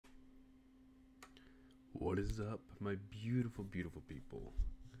What is up, my beautiful, beautiful people?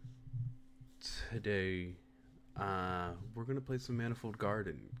 Today, we're gonna play some Manifold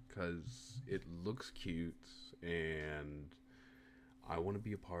Garden because it looks cute and I want to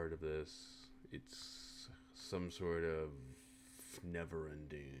be a part of this. It's some sort of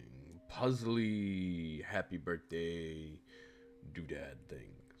never-ending, puzzly, happy birthday doodad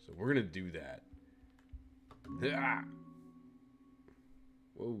thing. So we're gonna do that. Ah!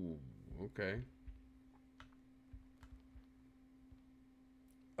 Whoa, okay.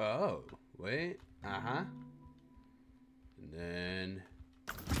 Oh, wait. Uh-huh. And then...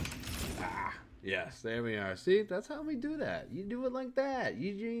 Ah, yes, there we are. See, that's how we do that. You do it like that.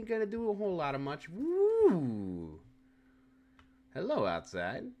 You ain't gotta do a whole lot of much. Woo! Hello,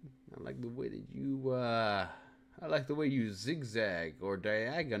 outside. I like the way that you, I like the way you zigzag or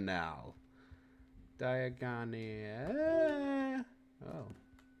diagonal. Diagonal. Oh.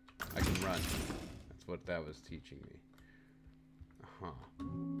 I can run. That's what that was teaching me. Uh-huh.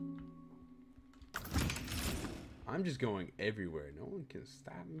 I'm just going everywhere. No one can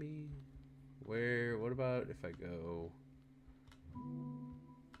stop me. Where? What about if I go...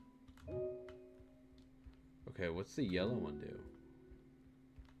 Okay, what's the yellow one do?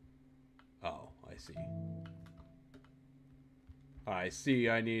 Oh, I see. I see.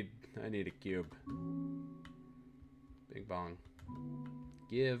 I need a cube. Bing bong.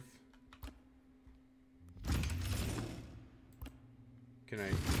 Give. Can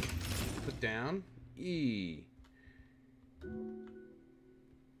I put down? E.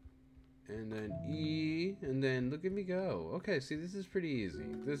 And then E, and then look at me go. Okay, see, this is pretty easy.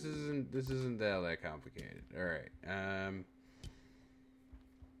 This isn't that complicated. All right.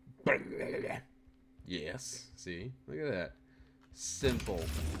 Yes. See, look at that. Simple,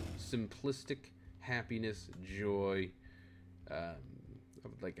 simplistic happiness, joy. I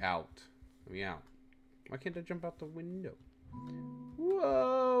would like out. Let me out. Why can't I jump out the window?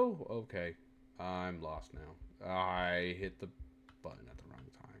 Whoa. Okay, I'm lost now. I hit the button at the wrong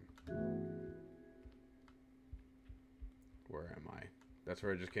time. Where am I? That's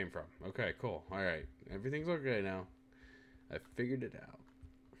where I just came from. Okay, cool. Alright. Everything's okay now. I figured it out.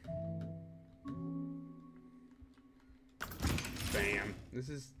 Bam. This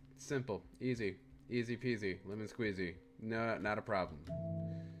is simple. Easy. Easy peasy. Lemon squeezy. No, not a problem.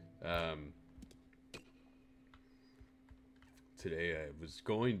 Today I was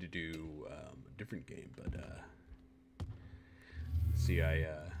going to do a different game, but see, I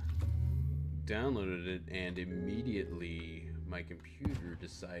downloaded it and immediately my computer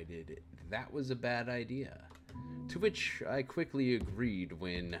decided that was a bad idea. To which I quickly agreed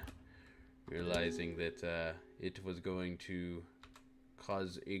when realizing that it was going to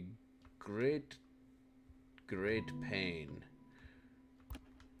cause a great pain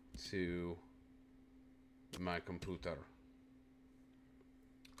to my computer.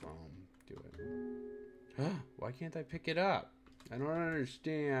 Do it. Why can't I pick it up? I don't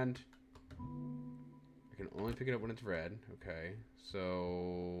understand. I can only pick it up when it's red. Okay,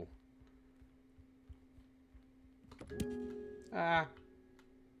 so... Ah!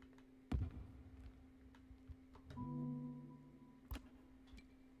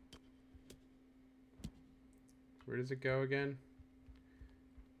 Where does it go again?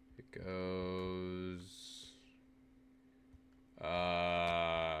 It goes...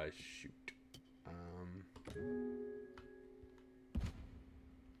 shoot.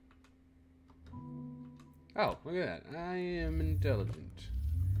 Oh, look at that. I am intelligent.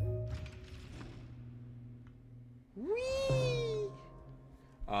 Whee!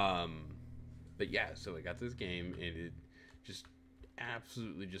 But yeah, so I got this game and it just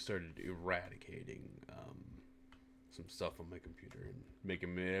absolutely just started eradicating, some stuff on my computer and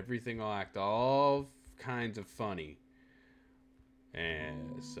making everything act all kinds of funny.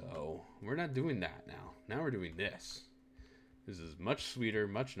 And so we're not doing that now. Now we're doing this. This is much sweeter,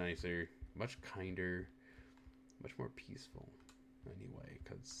 much nicer, much kinder, much more peaceful. Anyway,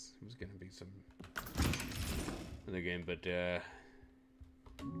 because it was gonna be some other game, but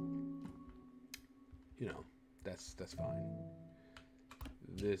you know, that's fine.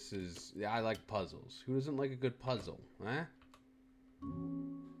 This is, yeah, I like puzzles. Who doesn't like a good puzzle, huh?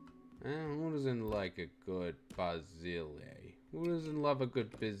 Who doesn't like a good puzzle? Who doesn't love a good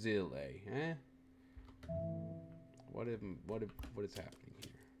puzzle, eh? What is happening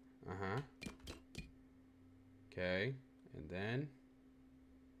here? Uh-huh. Okay. And then...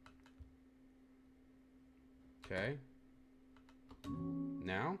 Okay.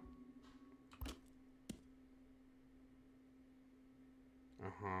 Now?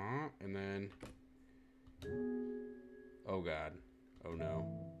 Uh-huh. And then... Oh, God. Oh, no.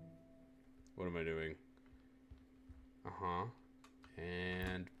 What am I doing? Uh-huh.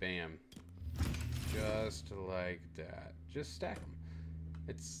 And bam. Just like that. Just stack them.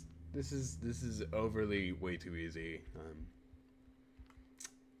 This is overly way too easy.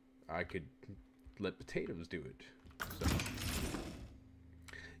 I could let potatoes do it. So,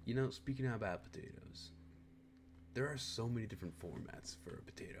 you know, speaking about potatoes, there are so many different formats for a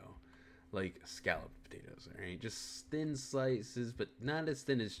potato. Like scalloped potatoes, right? Just thin slices, but not as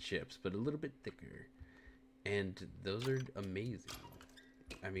thin as chips, but a little bit thicker. And those are amazing.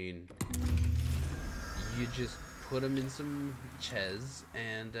 I mean, you just put them in some ches,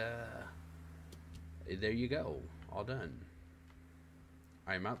 and there you go. All done.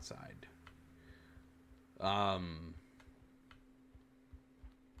 I'm outside.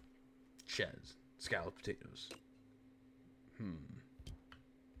 Ches. Scalloped potatoes.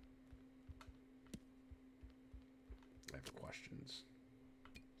 I have questions.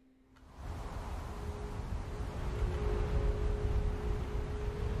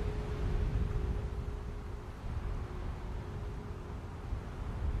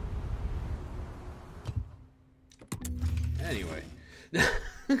 Anyway.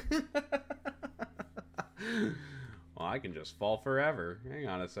 Well, I can just fall forever. Hang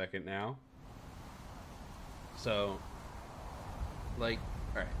on a second now. So, like,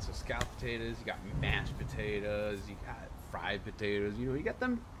 alright, so scalloped potatoes, you got mashed potatoes, you got fried potatoes, you know, you got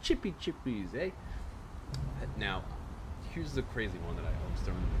them chippies, eh? Now, here's the crazy one that I always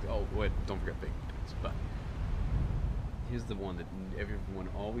throw in. Oh, wait, don't forget baked potatoes, but here's the one that everyone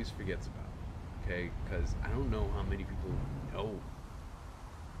always forgets about, okay? Because I don't know how many people know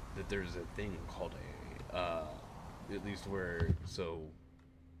that there's a thing called at least where, so,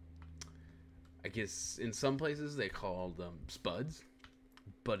 I guess in some places they call them spuds,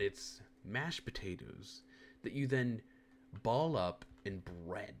 but it's mashed potatoes that you then ball up in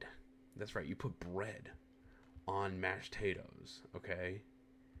bread. That's right, you put bread on mashed potatoes, okay?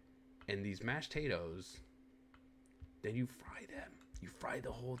 And these mashed potatoes, then you fry them. You fry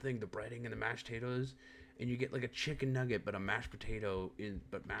the whole thing, the breading and the mashed potatoes, and you get like a chicken nugget, but mashed potatoes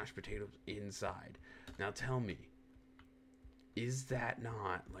inside. Now tell me, is that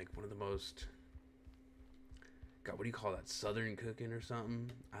not like one of the most, God, what do you call that? Southern cooking or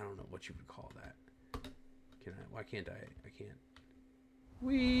something? I don't know what you would call that. Can I? Why can't I? I can't.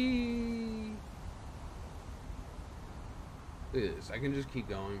 Whee! Look at this. I can just keep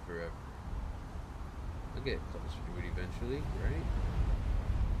going forever. I'll get closer to it eventually, right?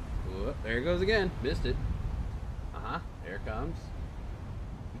 Whoop, there it goes again. Missed it. There it comes.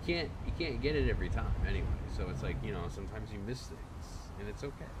 You can't get it every time anyway. So it's like, you know, sometimes you miss things, and it's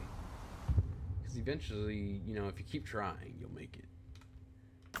okay. Because eventually, you know, if you keep trying, you'll make it.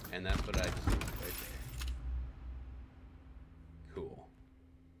 And that's what I just did right there. Cool.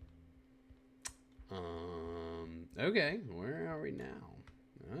 Okay, where are we now?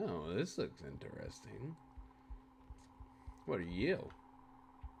 Oh, this looks interesting. What are you?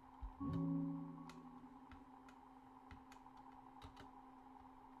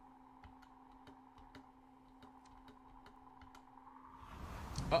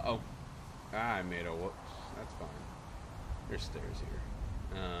 Uh-oh. I made a whoops. That's fine. There's stairs here.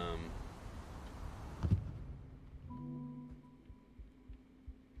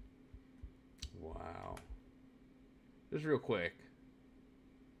 Wow. Just real quick.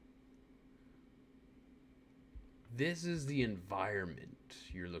 This is the environment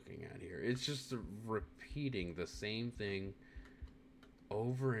you're looking at here. It's just repeating the same thing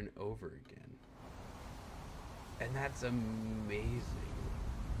over and over again. And that's amazing.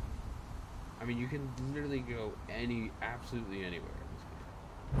 I mean, you can literally go absolutely anywhere in this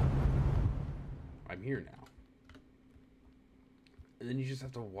game. I'm here now. And then you just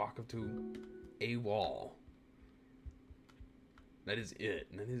have to walk up to a wall. That is it.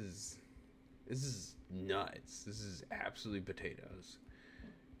 And this is nuts. This is absolutely potatoes.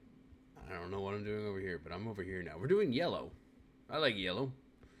 I don't know what I'm doing over here, but I'm over here now. We're doing yellow. I like yellow.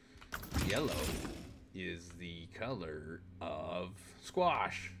 Yellow is the color of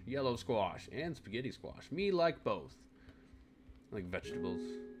squash. Yellow squash and spaghetti squash. Me like both. I like vegetables.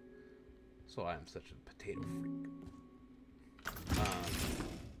 So I am such a potato freak.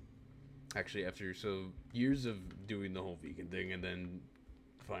 Actually, after years of doing the whole vegan thing and then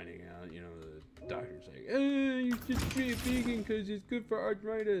finding out, you know, the doctor's like, you should be a vegan because it's good for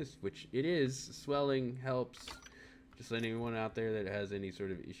arthritis, which it is. Swelling helps. Just anyone out there that has any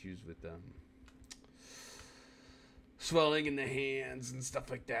sort of issues with swelling in the hands and stuff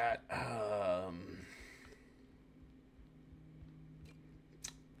like that.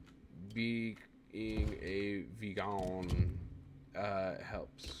 Being a vegan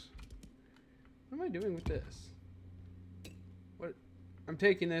helps. What am I doing with this? I'm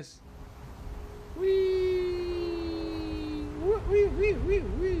taking this. Whee! Wee, wee, wee,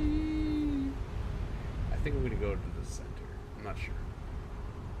 wee. I think I'm gonna go to the center. I'm not sure.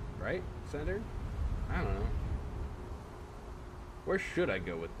 Right? Center? I don't know. Where should I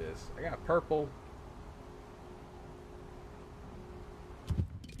go with this? I got purple.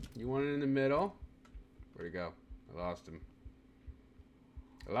 You want it in the middle? Where'd he go? I lost him.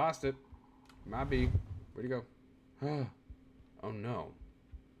 I lost it. Might be. Where'd he go? Oh no.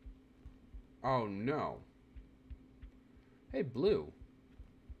 Oh no. Hey, blue.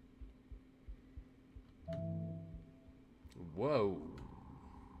 Whoa.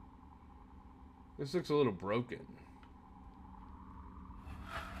 This looks a little broken.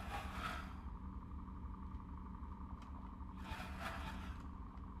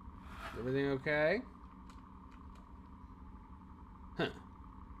 Everything okay? Huh.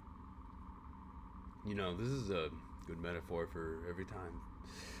 You know, this is a good metaphor for every time.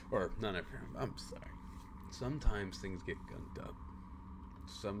 Or, not every time. I'm sorry. Sometimes things get gunked up.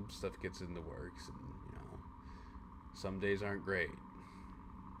 Some stuff gets in the works, and, you know, some days aren't great.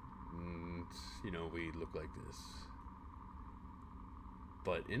 And, you know, we look like this.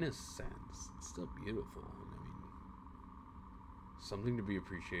 But in a sense, it's still beautiful. And, I mean, something to be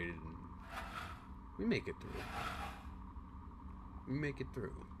appreciated, and we make it through. We make it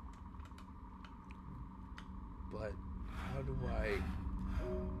through. But how do I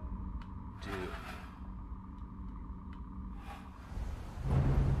do?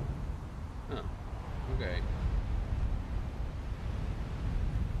 Huh. Okay.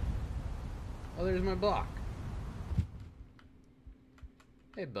 Oh, there's my block.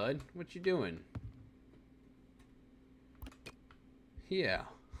 Hey, bud. What you doing? Yeah.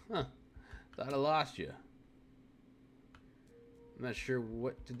 Huh. Thought I lost you. I'm not sure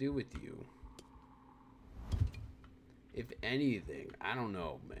what to do with you. If anything, I don't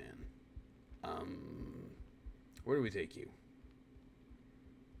know, man. Where do we take you?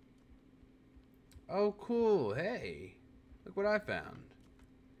 Oh, cool. Hey. Look what I found.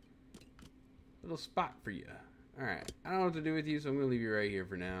 Little spot for you. Alright. I don't know what to do with you, so I'm going to leave you right here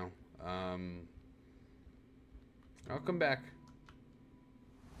for now. I'll come back.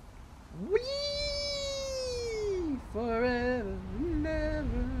 Whee! Forever,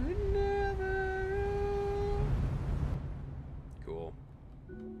 never, never. Cool.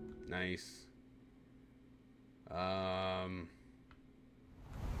 Nice. You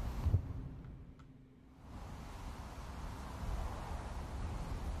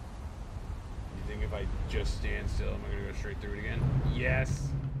think if I just stand still, am I gonna go straight through it again? Yes.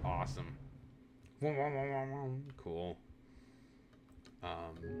 Awesome. Cool.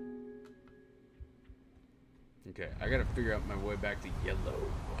 Okay, I gotta figure out my way back to yellow.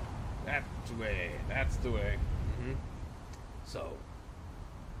 That's the way. That's the way. So,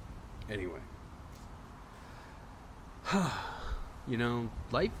 anyway. You know,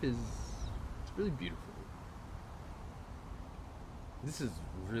 life is, it's really beautiful. This is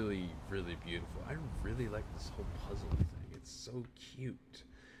really, really beautiful. I really like this whole puzzle thing. It's so cute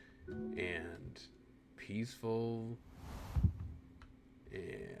and peaceful.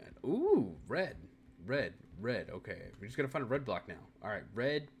 And, ooh, red. Okay, we're just gonna find a red block now. Alright,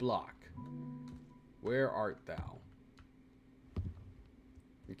 red block. Where art thou?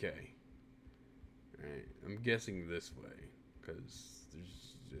 Okay. Alright, I'm guessing this way, because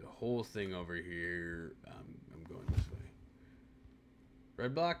there's a whole thing over here. I'm going this way.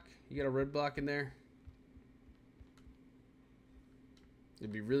 Red block? You got a red block in there?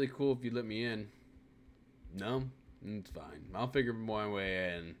 It'd be really cool if you let me in. No? It's fine. I'll figure my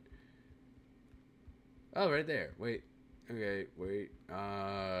way in. Oh, right there. Wait. Okay, wait.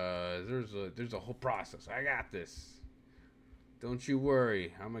 There's a whole process. I got this. Don't you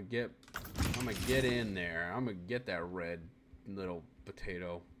worry. I'm gonna get in there. I'm gonna get that red little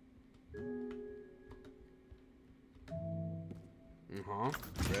potato.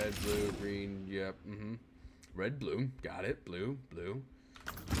 Red, blue, green. Yep. Red, blue. Got it. Blue.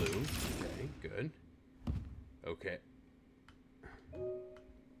 Okay, good. Okay.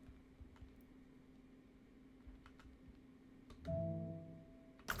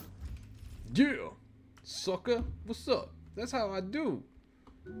 Yeah, sucker. What's up? That's how I do.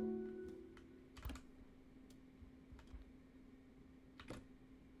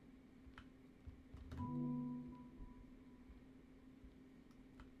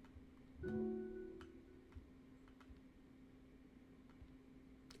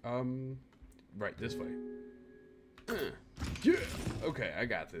 Right, this way. Yeah. Okay, I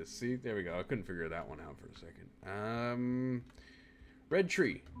got this. See, there we go. I couldn't figure that one out for a second. Red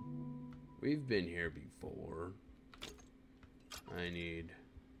tree. We've been here before. I need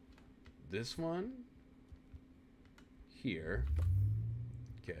this one here.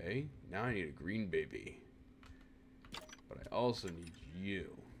 Okay, now I need a green baby. But I also need you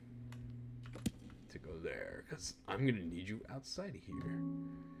to go there, because I'm gonna need you outside of here.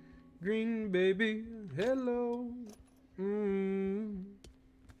 Green baby, hello.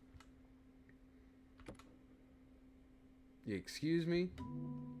 Excuse me?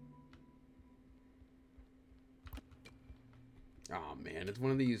 Oh man, it's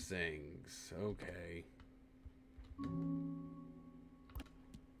one of these things. Okay.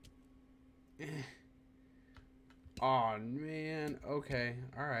 Oh man, okay.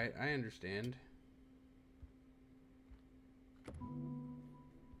 Alright, I understand.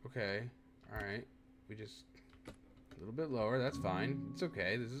 Okay, alright. We just... a little bit lower, that's fine. It's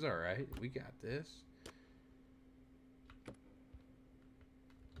okay, this is alright. We got this.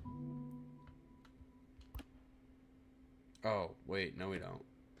 Oh, wait, no we don't.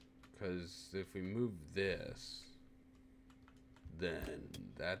 Because if we move this, then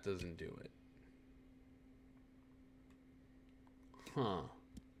that doesn't do it. Huh.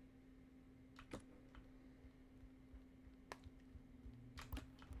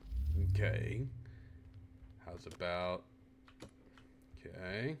 Okay. How's about...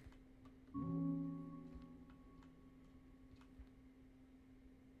 okay.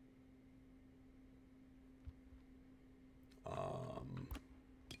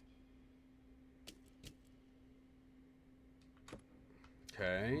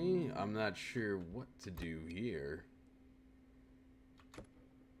 Okay, I'm not sure what to do here.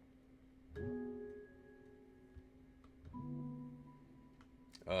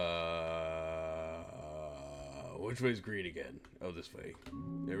 Which way's green again? Oh, this way.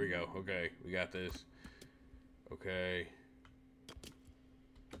 There we go. Okay, we got this. Okay.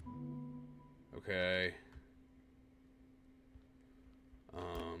 Okay.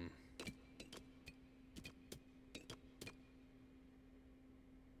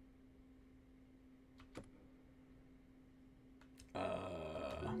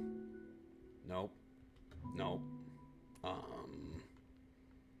 Nope. Nope.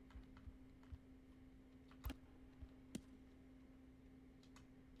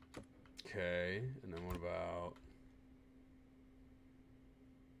 Okay, and then what about...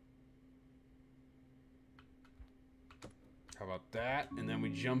 how about that? And then we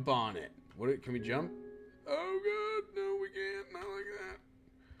jump on it. What? Can we jump? Oh god, no we can't. Not like that.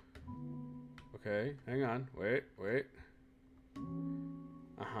 Okay, hang on. Wait, wait.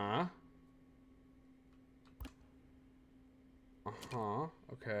 Uh-huh. Uh-huh.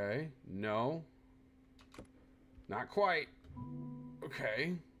 Okay. No. Not quite.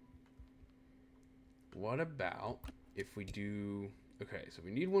 Okay. What about if we do... okay, so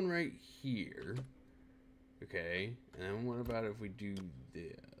we need one right here. Okay, and then what about if we do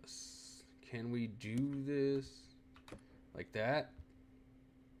this? Can we do this like that?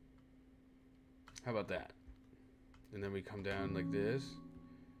 How about that? And then we come down like this.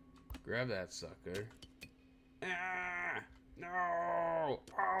 Grab that sucker. Ah! No!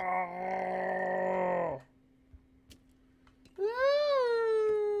 Oh!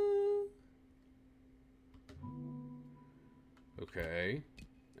 Okay.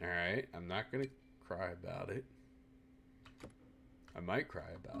 Alright, I'm not gonna cry about it. I might cry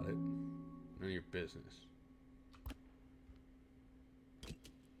about it. None of your business.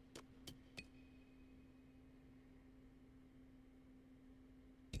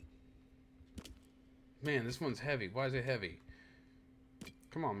 Man, this one's heavy. Why is it heavy?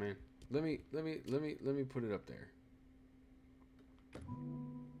 Come on, man. Let me put it up there.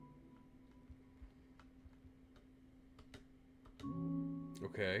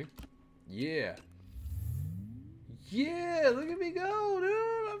 Okay. Yeah. Yeah, look at me go, dude.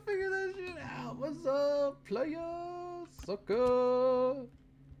 I figured that shit out. What's up, player? Sucker.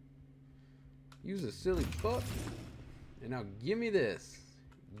 Use a silly fuck. And now give me this.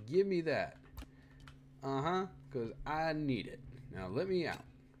 Give me that. Uh-huh. Because I need it. Now let me out.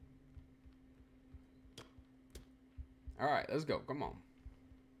 Alright, let's go. Come on.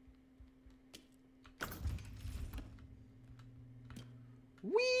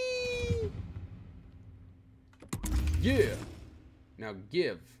 Whee! Yeah. Now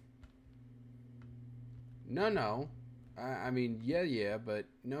give. No, no. I mean, yeah, but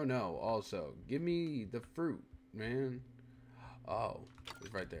no, also. Give me the fruit, man. Oh,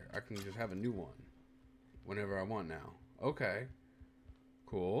 it's right there. I can just have a new one whenever I want now. Okay.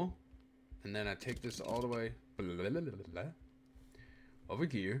 Cool. And then I take this all the way over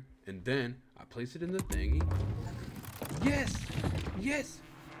here, and then I place it in the thingy. Yes! Yes!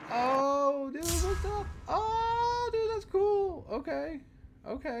 Oh, dude, what's up? Oh, dude, that's cool. Okay.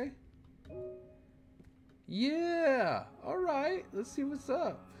 Okay. Yeah. All right. Let's see what's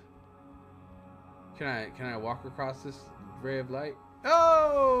up. Can I walk across this ray of light?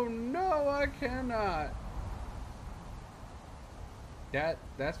 Oh, no, I cannot.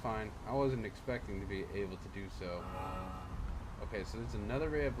 That's fine. I wasn't expecting to be able to do so. Okay, so there's another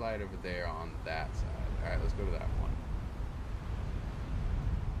ray of light over there on that side. All right, let's go to that one.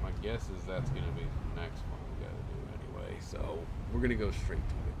 My guess is that's going to be the next one we got to do anyway. So we're going to go straight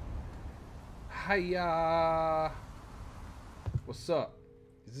to it. Hiya! What's up?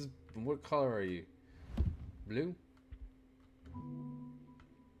 What color are you? Blue?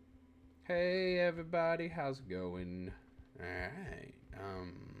 Hey everybody, how's it going? Alright,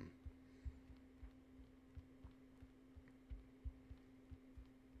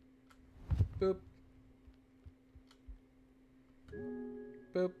 boop.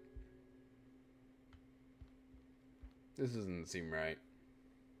 Boop. This doesn't seem right.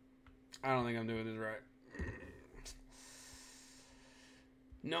 I don't think I'm doing this right.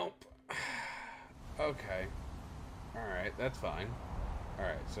 Nope. Okay. Alright, that's fine.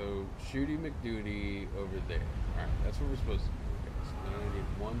 Alright, so Shooty McDuty over there. Alright, that's what we're supposed to do. Okay, so then I need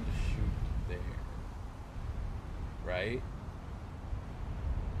one to shoot there. Right?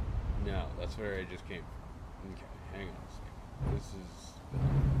 No, that's where I just came from. Okay, hang on a second. This is...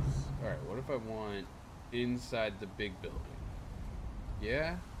 Alright, what if I want inside the big building?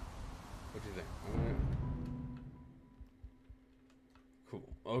 Yeah? What do you think? Cool.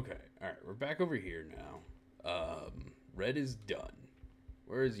 Okay. Alright, we're back over here now. Red is done.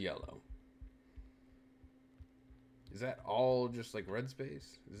 Where is yellow? Is that all just like red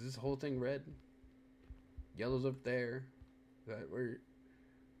space? Is this whole thing red? Yellow's up there. Is that where...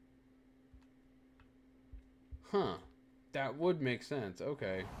 Huh. That would make sense.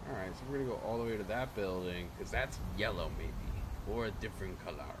 Okay. Alright, so we're gonna go all the way to that building. Because that's yellow, maybe. Or a different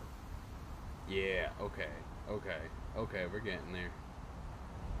color. Yeah, okay. Okay. Okay, we're getting there.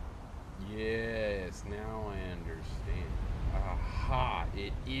 Yes, now I understand. Aha,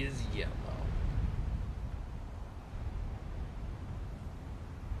 it is yellow.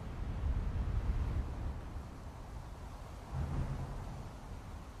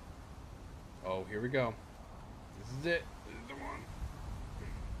 Oh, here we go. This is it. This is the one.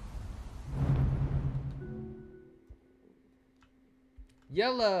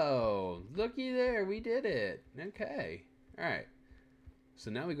 Yellow! Looky there, we did it. Okay. Alright. So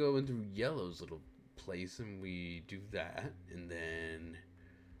now we go into yellow's little place and we do that. And then...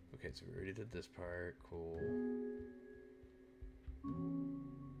 Okay, so we already did this part. Cool.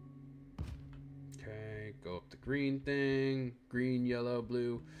 Okay, go up the green thing. Green, yellow,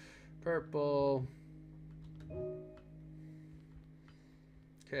 blue, purple.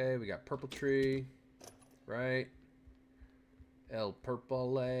 Okay, we got purple tree. Right? El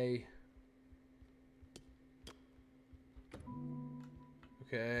Purple.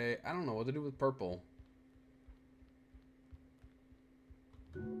 Okay, I don't know what to do with purple.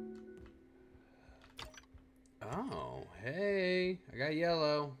 Oh, hey, I got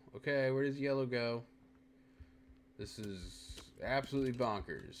yellow. Okay, where does yellow go? This is absolutely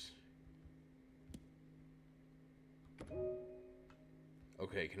bonkers.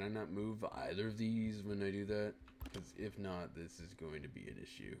 Okay, can I not move either of these when I do that? Because if not, this is going to be an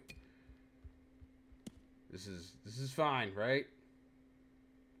issue. This is fine, right?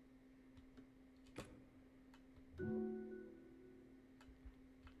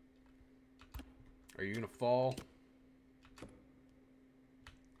 Are you gonna fall?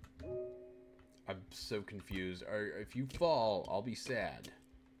 I'm so confused. If you fall, I'll be sad.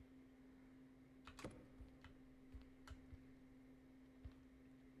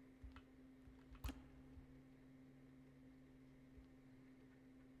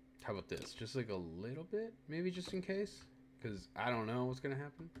 How about this? Just like a little bit? Maybe just in case? Because I don't know what's gonna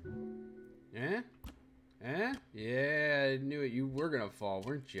happen. Eh? Eh? Yeah, I knew it. You were gonna fall,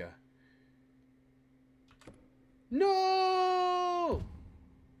 weren't you? No!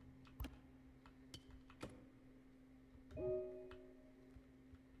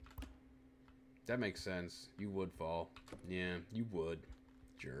 That makes sense. You would fall. Yeah, you would.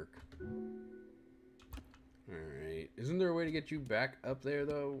 Jerk. Alright. Isn't there a way to get you back up there,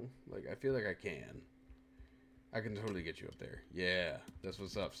 though? Like, I feel like I can. I can totally get you up there. Yeah, that's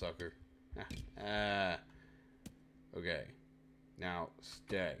what's up, sucker. Okay. Now,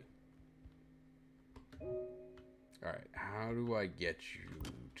 stay. Alright, how do I get you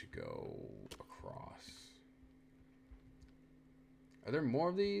to go across? Are there more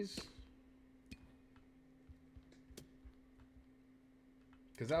of these?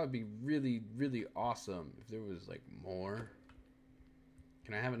 Because that would be really, really awesome if there was, like, more.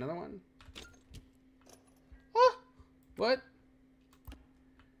 Can I have another one? Ah! What?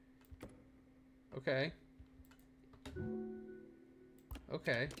 Okay.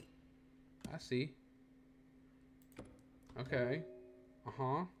 Okay. I see. Okay.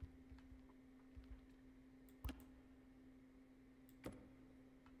 Uh-huh.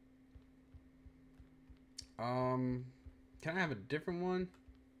 Can I have a different one?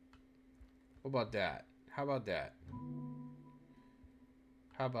 What about that? How about that?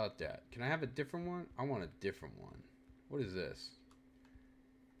 How about that? Can I have a different one? I want a different one. What is this?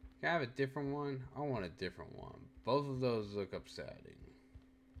 Can I have a different one? I want a different one. Both of those look upsetting.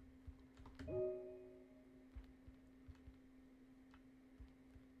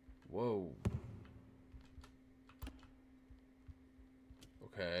 Whoa.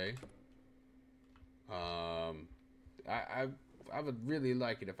 Okay. I would really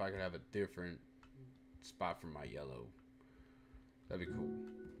like it if I could have a different spot for my yellow. That'd be cool.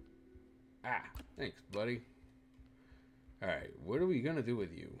 Ah, thanks, buddy. Alright, what are we gonna do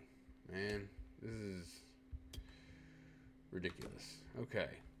with you? Man, this is ridiculous. Okay.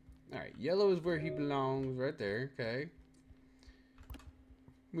 Alright, yellow is where he belongs, right there. Okay.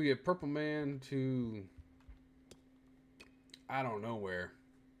 We get purple man to... I don't know where.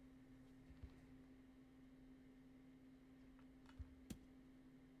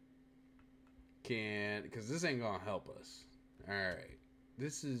 Can't... Because this ain't gonna help us. Alright.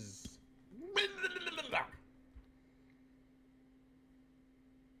 This is...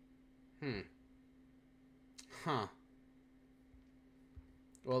 Huh.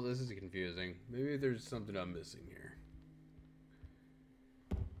 Well, this is confusing. Maybe there's something I'm missing here.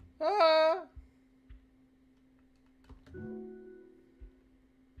 Ah!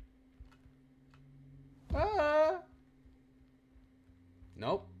 Ah!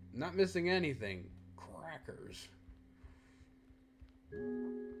 Nope. Not missing anything. Crackers.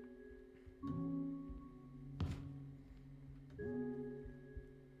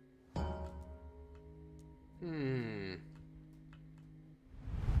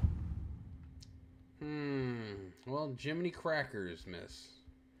 Well, Jiminy Crackers, miss.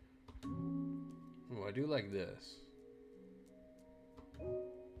 Oh, I do like this.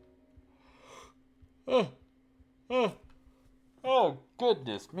 Oh,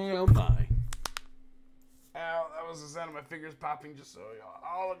 goodness me, oh my. Ow, that was the sound of my fingers popping, just so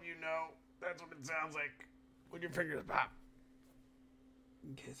all of you know. That's what it sounds like when your fingers pop.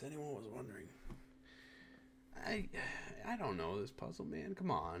 In case anyone was wondering. I don't know this puzzle, man.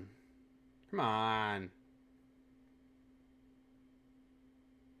 Come on. Come on.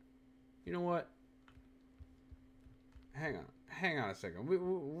 You know what? Hang on a second. We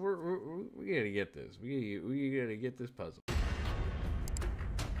gotta get this. We gotta get this puzzle.